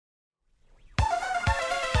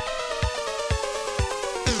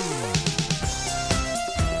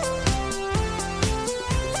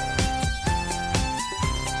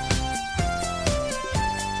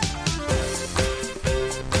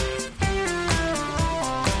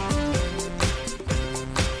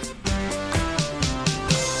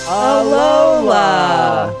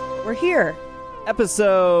Alola! We're here.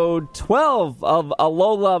 Episode 12 of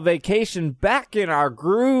Alola Vacation, back in our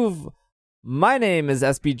groove. My name is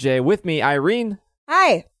SBJ. With me, Irene.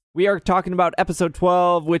 Hi. We are talking about episode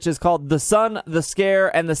 12, which is called The Sun, the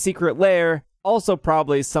Scare, and the Secret Lair. Also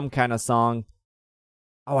probably some kind of song.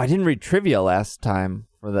 Oh, I didn't read trivia last time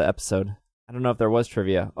for the episode. I don't know if there was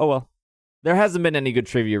trivia. Oh, well. There hasn't been any good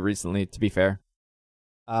trivia recently, to be fair.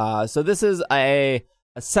 So this is a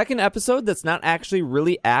second episode that's not actually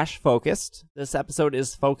really Ash-focused. This episode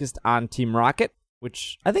is focused on Team Rocket,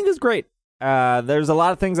 which I think is great. There's a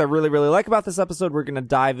lot of things I really, really like about this episode. We're going to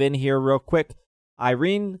dive in here real quick.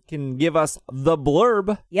 Irene can give us the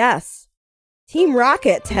blurb. Yes. Team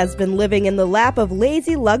Rocket has been living in the lap of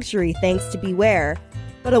lazy luxury thanks to Beware,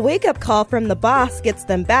 but a wake-up call from the boss gets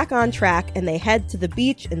them back on track and they head to the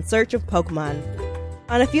beach in search of Pokemon.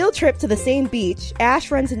 On a field trip to the same beach,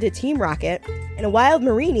 Ash runs into Team Rocket, and a wild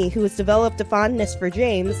Marini who has developed a fondness for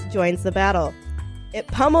James joins the battle. It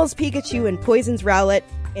pummels Pikachu and poisons Rowlet,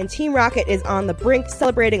 and Team Rocket is on the brink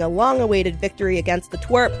celebrating a long-awaited victory against the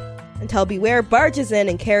twerp until Beware barges in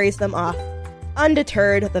and carries them off.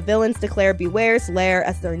 Undeterred, the villains declare Beware's lair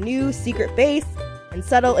as their new secret base and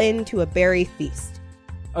settle into a berry feast.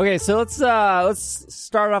 Okay, so let's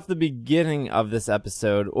start off the beginning of this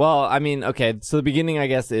episode. Well, I mean, okay, so the beginning, I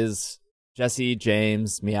guess, is Jesse,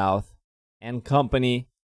 James, Meowth, and company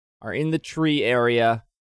are in the tree area,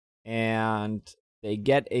 and they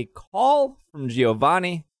get a call from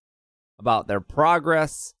Giovanni about their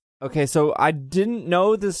progress. Okay, so I didn't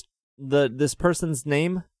know this person's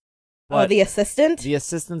name. Oh, the assistant? The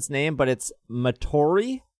assistant's name, but it's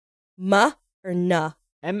Matori. Ma or na?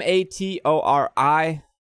 Matori.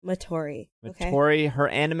 Matori. Okay. Matori. Her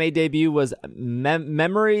anime debut was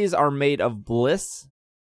Memories Are Made of Bliss,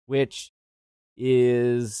 which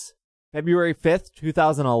is February 5th,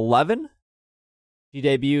 2011. She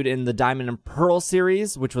debuted in the Diamond and Pearl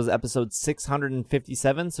series, which was episode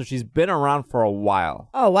 657, so she's been around for a while.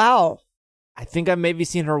 Oh, wow. I think I've maybe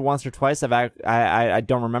seen her once or twice. I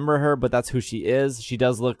don't remember her, but that's who she is. She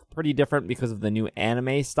does look pretty different because of the new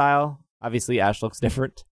anime style. Obviously, Ash looks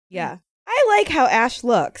different. Yeah. I like how Ash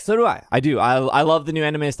looks. So do I. I do. I love the new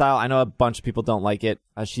anime style. I know a bunch of people don't like it.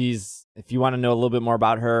 If you want to know a little bit more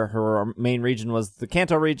about her, her main region was the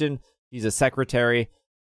Kanto region. She's a secretary.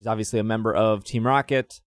 She's obviously a member of Team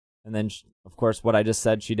Rocket. And then, of course, what I just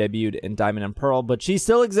said, she debuted in Diamond and Pearl. But she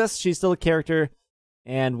still exists. She's still a character.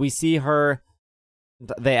 And we see her.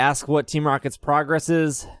 They ask what Team Rocket's progress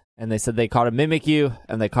is. And they said they caught a Mimikyu.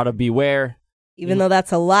 And they caught a Beware. Even though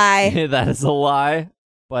that's a lie. That is a lie.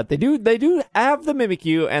 But they do have the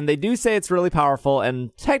Mimikyu, and they do say it's really powerful,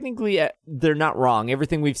 and technically they're not wrong.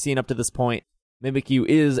 Everything we've seen up to this point, Mimikyu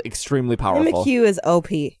is extremely powerful. Mimikyu is OP.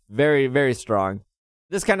 Very, very strong.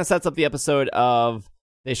 This kind of sets up the episode of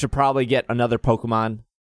they should probably get another Pokemon.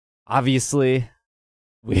 Obviously,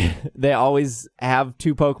 they always have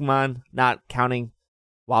two Pokemon, not counting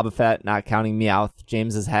Wobbuffet, not counting Meowth.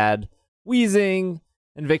 James has had Weezing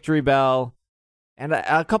and Victory Bell. And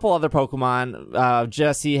a couple other Pokemon.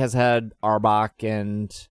 Jesse has had Arbok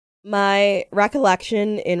and... My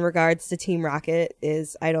recollection in regards to Team Rocket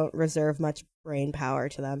is I don't reserve much brain power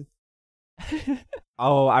to them.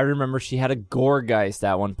 Oh, I remember she had a Gourgeist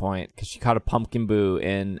at one point because she caught a Pumpkin Boo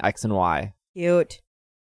in X and Y. Cute.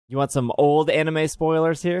 You want some old anime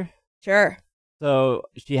spoilers here? Sure. So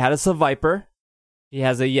she had a Seviper. She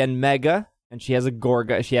has a Yanmega. And she has a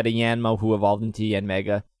Gourgeist. She had a Yanmo who evolved into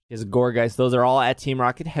Yanmega. Is Gourgeist. Those are all at Team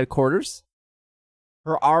Rocket headquarters.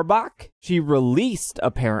 Her Arbok, she released,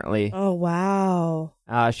 apparently. Oh, wow.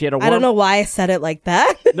 She had a I don't know why I said it like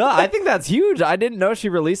that. No, I think that's huge. I didn't know she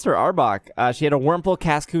released her Arbok. She had a Wurmple,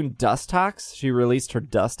 Cascoon, Dustox. She released her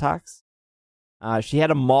Dustox. She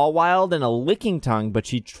had a Mawwild and a Licking Tongue, but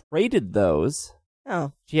she traded those.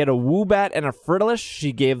 Oh. She had a Woobat and a Frittalish.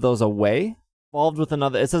 She gave those away.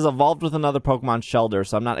 It says evolved with another Pokemon Shelder,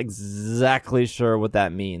 so I'm not exactly sure what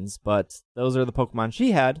that means, but those are the Pokemon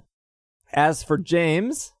she had. As for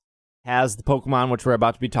James, has the Pokemon which we're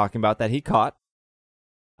about to be talking about that he caught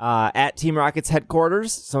at Team Rocket's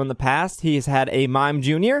headquarters. So in the past, he's had a Mime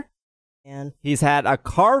Jr. Man. He's had a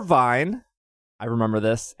Carvine. I remember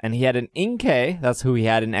this. And he had an Inkay. That's who he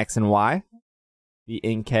had in X and Y. The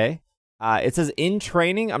Inkay. It says in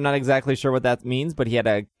training. I'm not exactly sure what that means, but he had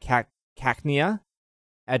a Cacnea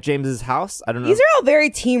at James's house. I don't know. These are all very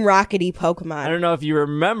Team Rocket-y Pokemon. I don't know if you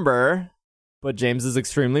remember, but James is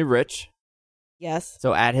extremely rich. Yes.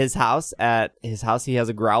 So at his house, he has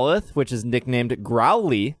a Growlithe, which is nicknamed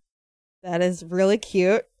Growly. That is really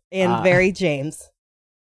cute and very James.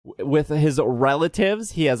 With his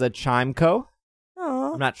relatives, he has a Chimeco. Aww.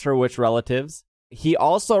 Aww. I'm not sure which relatives. He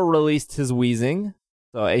also released his Weezing.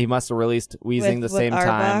 So he must have released Weezing the same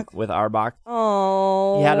time with Arbok.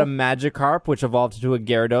 Oh. He had a Magikarp, which evolved into a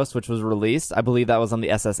Gyarados, which was released. I believe that was on the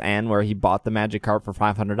SSN, where he bought the Magikarp for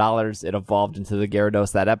 $500. It evolved into the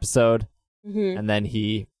Gyarados that episode. Mm-hmm. And then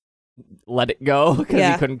he let it go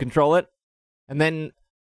because he couldn't control it. And then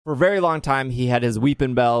for a very long time, he had his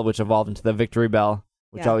Weepin' Bell, which evolved into the Victory Bell,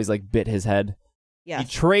 which always like bit his head. Yeah. He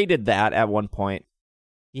traded that at one point.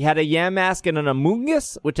 He had a Yamask and an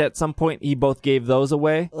Amoonguss, which at some point he both gave those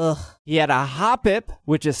away. Ugh. He had a Hoppip,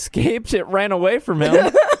 which escaped. It ran away from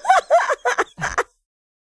him.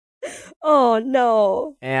 Oh,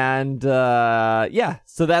 no. And,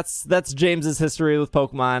 so that's James's history with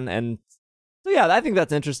Pokemon. And so, yeah, I think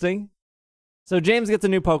that's interesting. So James gets a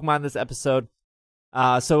new Pokemon this episode.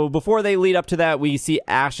 So before they lead up to that, we see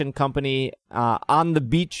Ash and company on the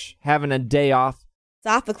beach having a day off.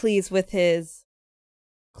 Sophocles with his...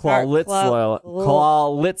 Clawlitzer.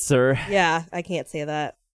 Yeah, I can't say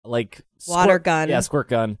that. Like water gun. Yeah, squirt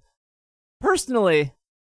gun. Personally,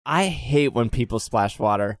 I hate when people splash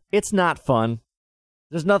water. It's not fun.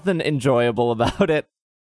 There's nothing enjoyable about it.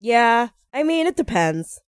 Yeah, I mean, it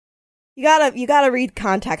depends. You gotta read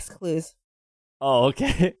context clues. Oh,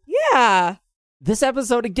 okay. Yeah. This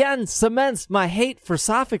episode again cements my hate for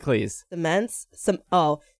Sophocles.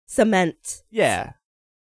 Cement. Yeah.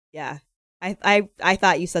 Yeah. I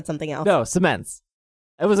thought you said something else. No, cements.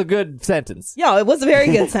 It was a good sentence. Yeah, it was a very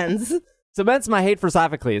good sentence. Cements my hate for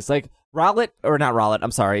Sophocles. Like, Rotom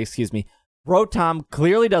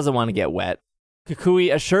clearly doesn't want to get wet.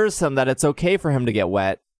 Kukui assures him that it's okay for him to get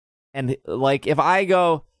wet. And, like, if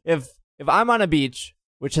I'm on a beach,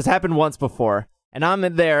 which has happened once before, and I'm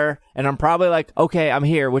in there, and I'm probably like, okay, I'm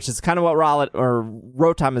here, which is kind of what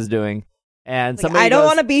Rotom is doing. And like, I don't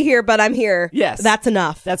want to be here, but I'm here. Yes. That's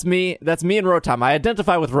enough. That's me and Rotom. I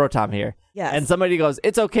identify with Rotom here. Yes. And somebody goes,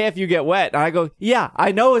 it's okay if you get wet. And I go, yeah,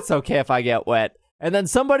 I know it's okay if I get wet. And then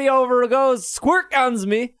somebody over goes, squirt guns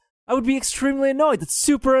me. I would be extremely annoyed. That's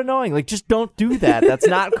super annoying. Like, just don't do that. That's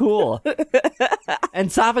not cool.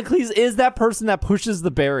 And Sophocles is that person that pushes the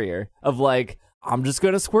barrier of, like, I'm just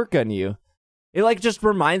going to squirt gun you. It, like, just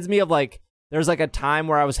reminds me of, like, there's, like, a time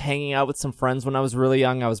where I was hanging out with some friends when I was really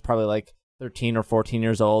young. I was probably, like, 13 or 14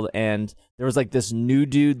 years old, and there was like this new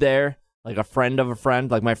dude there, like a friend of a friend,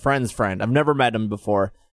 like my friend's friend. I've never met him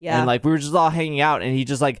before. Yeah. And like we were just all hanging out, and he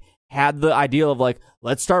just like had the idea of like,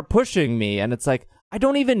 let's start pushing me. And it's like, I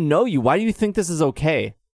don't even know you. Why do you think this is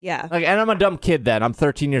okay? Yeah. Like, and I'm a dumb kid then. I'm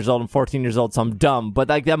 13 years old, I'm 14 years old, so I'm dumb. But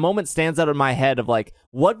like that moment stands out in my head of like,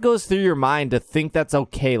 what goes through your mind to think that's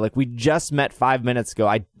okay? Like, we just met 5 minutes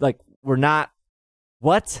ago. We're not,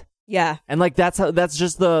 what? Yeah. And like that's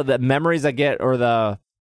just the memories I get, or the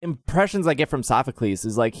impressions I get from Sophocles,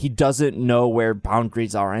 is like he doesn't know where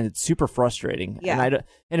boundaries are, and it's super frustrating. Yeah.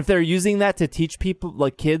 And if they're using that to teach people,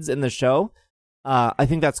 like kids in the show, I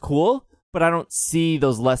think that's cool, but I don't see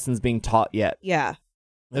those lessons being taught yet. Yeah.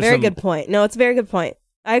 Very good point. No, it's a very good point.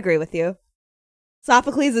 I agree with you.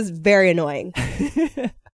 Sophocles is very annoying.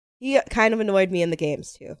 He kind of annoyed me in the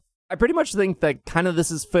games too. I pretty much think that kind of this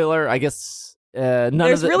is filler, I guess.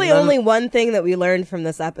 There's only one thing that we learned from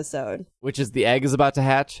this episode, which is the egg is about to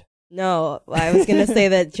hatch. No, I was going to say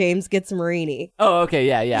that James gets Marini. Oh, okay,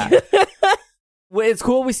 yeah. Well, it's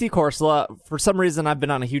cool we see Corsola. For some reason, I've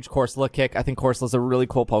been on a huge Corsola kick. I think Corsola's a really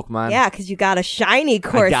cool Pokemon. Yeah, because you got a shiny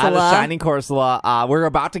Corsola. I got a shiny Corsola. We're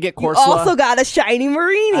about to get Corsola. You also got a shiny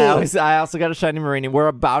Marini. I also got a shiny Marini. We're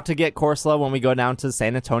about to get Corsola when we go down to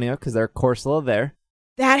San Antonio, because there's Corsola there.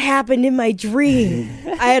 That happened in my dream.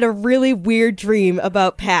 I had a really weird dream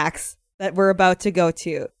about PAX that we're about to go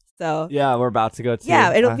to. So yeah, we're about to go to.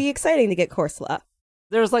 Yeah, it'll be exciting to get Corsola.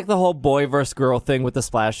 There's like the whole boy versus girl thing with the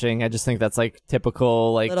splashing. I just think that's like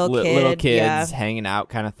typical, like little kids hanging out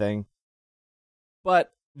kind of thing.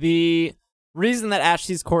 But the reason that Ash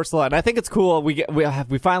sees Corsola, and I think it's cool, we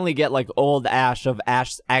finally get like old Ash of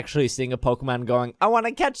Ash actually seeing a Pokemon going, I want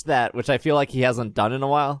to catch that, which I feel like he hasn't done in a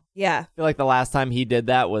while. Yeah. I feel like the last time he did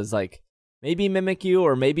that was like maybe Mimikyu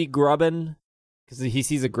or maybe Grubbin, because he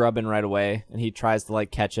sees a Grubbin right away and he tries to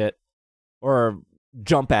like catch it or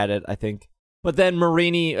jump at it, I think. But then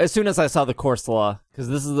Marini, as soon as I saw the Corsola,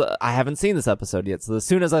 because I haven't seen this episode yet, so as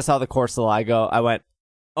soon as I saw the Corsola, I went,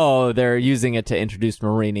 oh, they're using it to introduce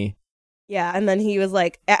Marini. Yeah, and then he was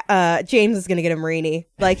like, James is going to get a Marini.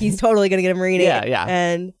 Like, he's totally going to get a Marini. Yeah.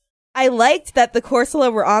 And I liked that the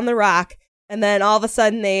Corsola were on the rock, and then all of a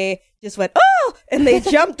sudden they just went, oh! And they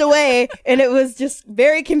jumped away, and it was just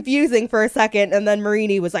very confusing for a second, and then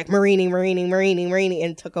Marini was like, Marini,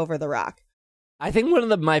 and took over the rock. I think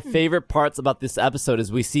one of my favorite parts about this episode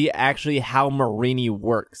is we see actually how Marini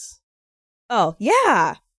works. Oh,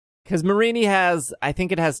 yeah. Because Marini I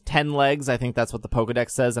think it has 10 legs. I think that's what the Pokedex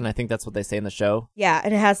says, and I think that's what they say in the show. Yeah,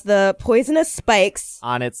 and it has the poisonous spikes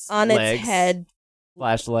on its head.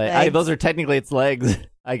 Flashlight. Those are technically its legs,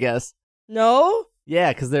 I guess. No?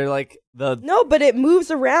 Yeah, because they're like the... No, but it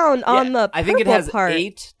moves around on the purple I think it has part.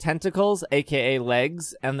 8 tentacles, a.k.a.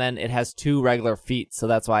 legs, and then it has 2 regular feet, so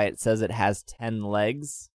that's why it says it has 10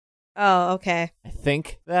 legs. Oh, okay. I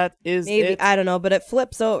think that is Maybe, it. I don't know, but it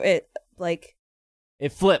flips, so it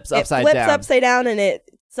flips upside down. It flips upside down, and it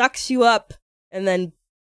sucks you up, and then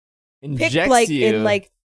injects you. and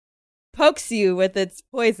pokes you with its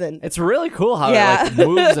poison. It's really cool how it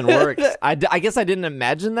moves and works. I guess I didn't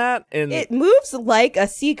imagine that. It moves like a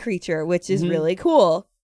sea creature, which is really cool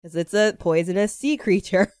because it's a poisonous sea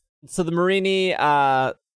creature. So the Marini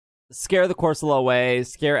scare the Corsola away,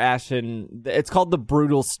 scare Ash, and it's called the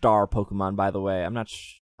Brutal Star Pokemon, by the way. I'm not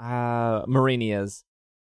Marini is.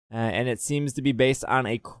 And it seems to be based on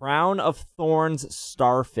a crown of thorns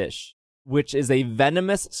starfish, which is a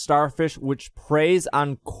venomous starfish which preys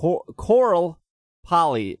on coral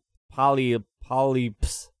polyps.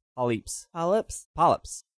 Polyps?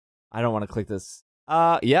 I don't want to click this.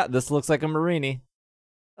 Yeah, this looks like a Marini.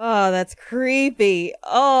 Oh, that's creepy.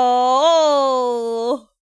 Oh,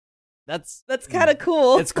 that's kind of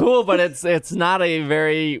cool. It's cool, but it's not a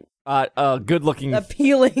very good-looking,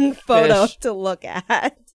 appealing photo to look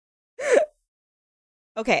at.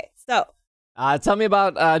 Okay, so tell me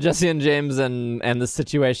about Jesse and James and the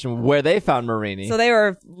situation where they found Marini. So they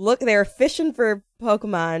were fishing for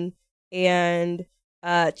Pokemon, and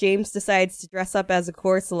James decides to dress up as a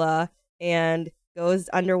Corsola and goes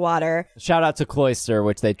underwater. Shout out to Cloyster,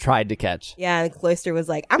 which they tried to catch. Yeah, and Cloyster was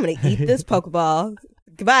like, "I'm gonna eat this Pokeball.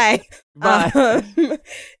 Goodbye."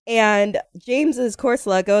 And James's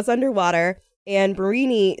Corsola goes underwater, and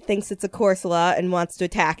Marini thinks it's a Corsola and wants to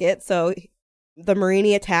attack it. So the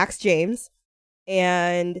Marini attacks James,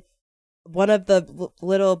 and one of the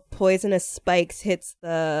little poisonous spikes hits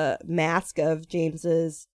the mask of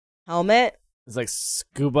James's helmet. It's like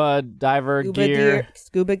scuba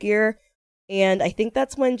gear. And I think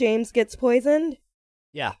that's when James gets poisoned.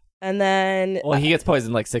 Yeah. And then... Well, he gets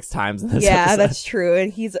poisoned like 6 times in this Yeah, episode. that's true.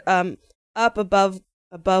 And he's up above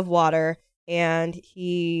water, and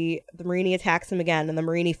the Marini attacks him again, and the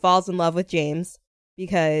Marini falls in love with James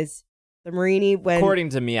because the Marini... According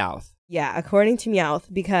to Meowth. Yeah, according to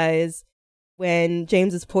Meowth, because when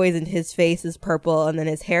James is poisoned, his face is purple, and then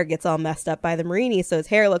his hair gets all messed up by the Marini, so his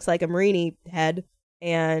hair looks like a Marini head,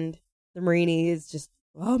 and the Marini is just,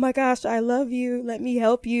 "Oh my gosh, I love you, let me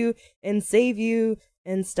help you and save you,"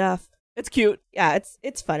 and stuff. It's cute. Yeah,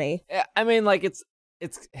 it's funny. I mean, like, it's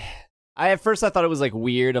at first I thought it was, like,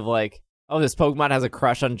 weird of, like, oh, this Pokemon has a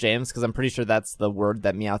crush on James, because I'm pretty sure that's the word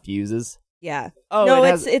that Meowth uses. Yeah. Oh, no,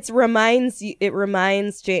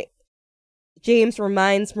 James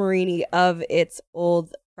reminds Marini of its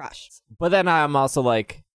old crush. But then I'm also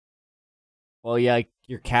like, well, yeah, like,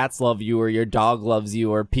 your cats love you, or your dog loves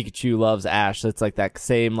you, or Pikachu loves Ash. So it's like that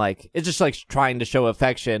same, like, it's just like trying to show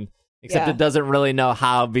affection, except it doesn't really know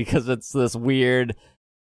how because it's this weird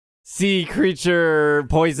sea creature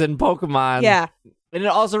poison Pokemon. Yeah. And it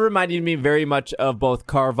also reminded me very much of both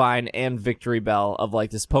Carvine and Victory Bell, of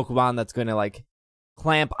like this Pokemon that's going to like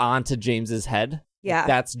clamp onto James's head. Yeah.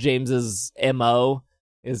 That's James's MO,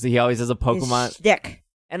 is he always has a Pokemon. His shtick.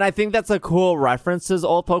 And I think that's a cool reference to his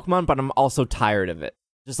old Pokemon, but I'm also tired of it.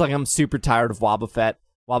 Just like I'm super tired of Wobbuffet.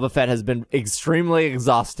 Wobbuffet has been extremely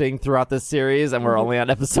exhausting throughout this series, and we're only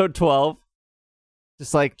on episode 12.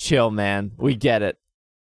 Just like, chill, man. We get it.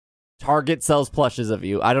 Target sells plushes of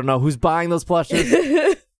you. I don't know who's buying those plushes,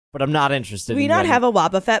 but I'm not interested. Do we not have a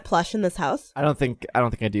Wobbuffet plush in this house? I don't think I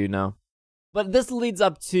do, no. But this leads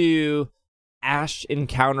up to Ash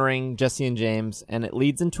encountering Jesse and James, and it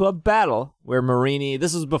leads into a battle where Marini...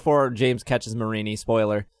 This is before James catches Marini,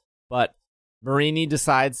 spoiler. But Marini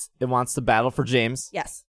decides it wants to battle for James.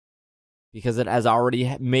 Yes. Because it has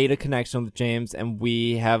already made a connection with James, and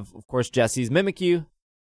we have, of course, Jesse's Mimikyu.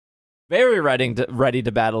 Very ready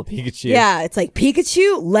to battle Pikachu. Yeah, it's like,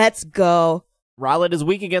 Pikachu, let's go. Rowlet is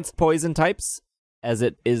weak against poison types, as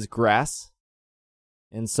it is grass.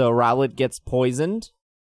 And so Rowlet gets poisoned,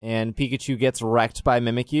 and Pikachu gets wrecked by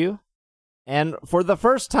Mimikyu. And for the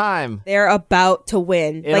first time... They're about to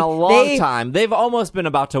win. In a long time. They've almost been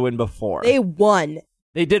about to win before. They won.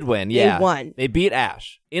 They did win, yeah. They won. They beat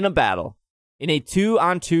Ash in a battle. In a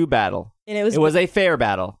 2-on-2 battle. And it was a fair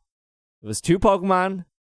battle. It was 2 Pokemon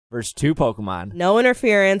versus 2 Pokemon. No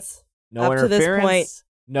interference. No up interference. To this point.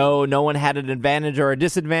 No one had an advantage or a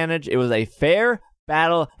disadvantage. It was a fair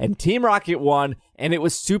battle, and Team Rocket won, and it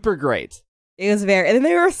was super great. It was and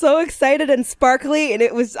they were so excited and sparkly, and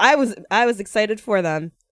I was excited for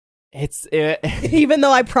them. Even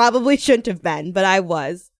though I probably shouldn't have been, but I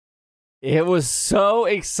was. It was so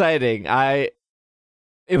exciting.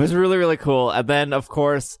 It was really, really cool. And then, of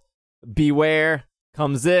course, Beware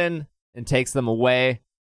comes in and takes them away.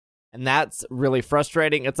 And that's really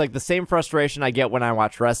frustrating. It's like the same frustration I get when I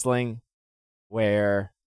watch wrestling,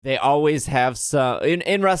 where they always have some...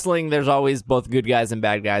 In wrestling, there's always both good guys and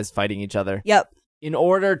bad guys fighting each other. Yep. In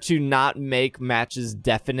order to not make matches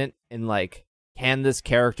definite in, like, can this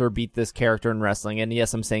character beat this character in wrestling? And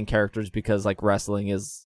yes, I'm saying characters because, like, wrestling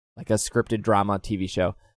is like a scripted drama TV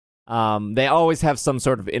show. They always have some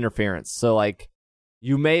sort of interference. So, like,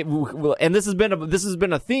 you may... And this has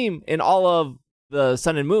been a theme in all of the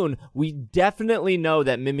Sun and Moon. We definitely know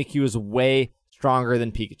that Mimikyu is way stronger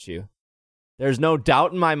than Pikachu. There's no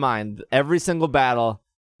doubt in my mind. Every single battle,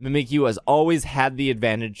 Mimikyu has always had the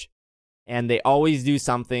advantage, and they always do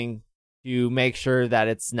something to make sure that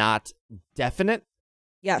it's not definite.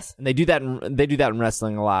 Yes. And they do that in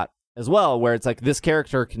wrestling a lot as well, where it's like this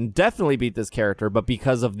character can definitely beat this character, but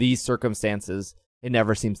because of these circumstances, it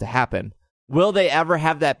never seems to happen. Will they ever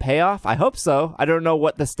have that payoff? I hope so. I don't know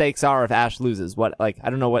what the stakes are if Ash loses. I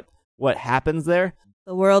don't know what happens there.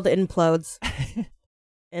 The world implodes.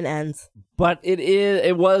 And ends. But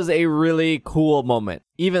it was a really cool moment.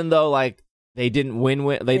 Even though, like, they didn't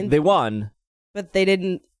win, they won. But they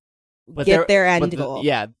didn't get their end goal.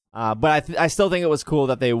 Yeah. But I still think it was cool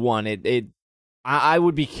that they won. I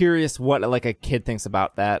would be curious what, like, a kid thinks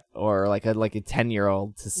about that, or like a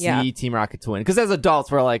 10-year-old to see Team Rocket to win. Because as adults,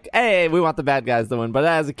 we're like, hey, we want the bad guys to win. But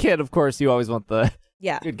as a kid, of course, you always want the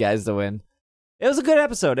good guys to win. It was a good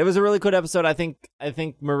episode. It was a really good episode. I think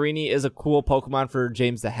Marini is a cool Pokemon for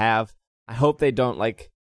James to have. I hope they don't, like,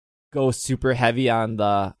 go super heavy on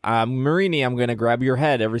the Marini, I'm going to grab your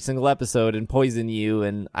head every single episode and poison you.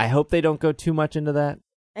 And I hope they don't go too much into that.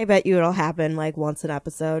 I bet you it'll happen, like, once an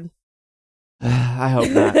episode. I hope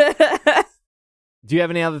not. Do you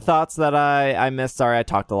have any other thoughts that I missed? Sorry, I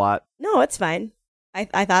talked a lot. No, it's fine.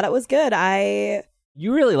 I thought it was good.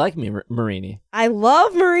 You really like me, Marini. I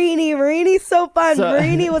love Marini. Marini's so fun.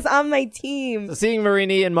 Marini was on my team. So seeing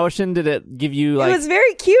Marini in motion, did it give you, like... It was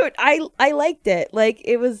very cute. I liked it. Like,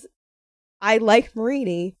 I like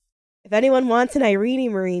Marini. If anyone wants an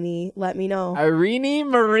Irene Marini, let me know. Irene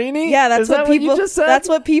Marini? Yeah, that's what people... you just said? That's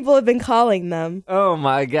what people have been calling them. Oh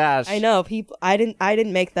my gosh. I know. People. I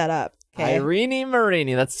didn't make that up. Okay? Irene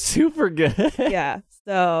Marini. That's super good. Yeah.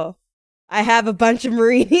 So, I have a bunch of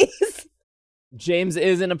Marinis. James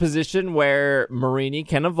is in a position where Marini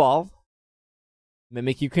can evolve.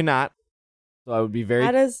 Mimikyu cannot. So I would be very...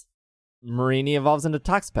 How does... Marini evolves into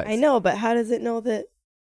Toxapex. I know, but how does it know that...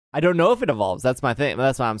 I don't know if it evolves. That's my thing.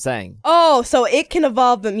 That's what I'm saying. Oh, so it can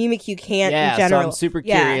evolve, but Mimikyu can't in general. So I'm super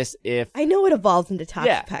curious if... I know it evolves into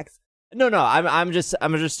Toxapex. Yeah. No. I'm just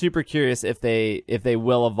super curious if they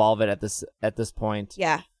will evolve it at this point.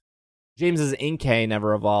 Yeah. James's Inkay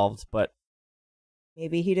never evolved, but...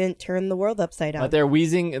 Maybe he didn't turn the world upside down. But the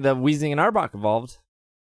Weezing and Arbok evolved.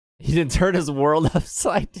 He didn't turn his world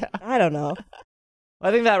upside down. I don't know. I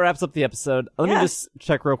think that wraps up the episode. Let me just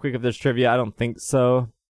check real quick if there's trivia. I don't think so.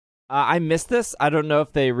 I missed this. I don't know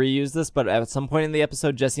if they reused this, but at some point in the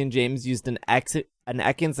episode, Jesse and James used an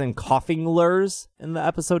Ekans and coughing lures in the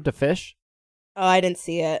episode to fish. Oh, I didn't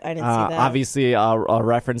see it. I didn't see that. Obviously, a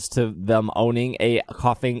reference to them owning a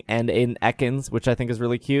coughing and an Ekans, which I think is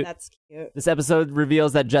really cute. That's cute. This episode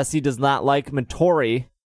reveals that Jesse does not like Matori,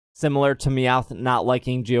 similar to Meowth not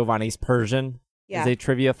liking Giovanni's Persian. Yeah. Is a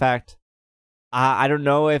trivia fact. I don't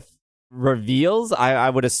know if reveals. I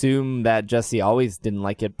would assume that Jesse always didn't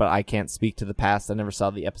like it, but I can't speak to the past. I never saw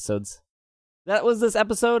the episodes. That was this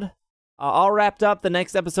episode. All wrapped up. The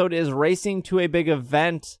next episode is Racing to a Big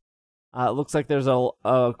Event. It looks like there's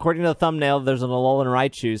according to the thumbnail, there's an Alolan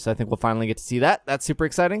Raichu, so I think we'll finally get to see that. That's super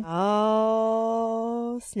exciting.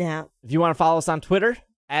 Oh, snap. If you want to follow us on Twitter,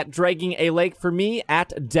 at Dragging a Lake for me,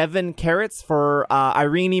 at Devin Carrots for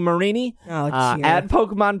Irene Marini, at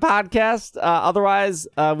Pokemon Podcast. Otherwise,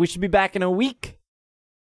 we should be back in a week.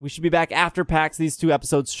 We should be back after PAX. These two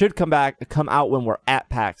episodes should come out when we're at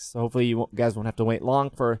PAX. So hopefully you guys won't have to wait long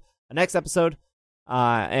for the next episode. We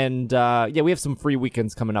have some free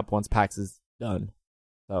weekends coming up once PAX is done.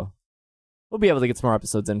 So we'll be able to get some more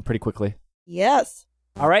episodes in pretty quickly. Yes.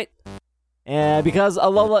 All right. And because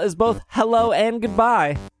Alola is both hello and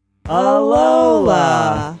goodbye.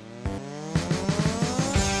 Alola.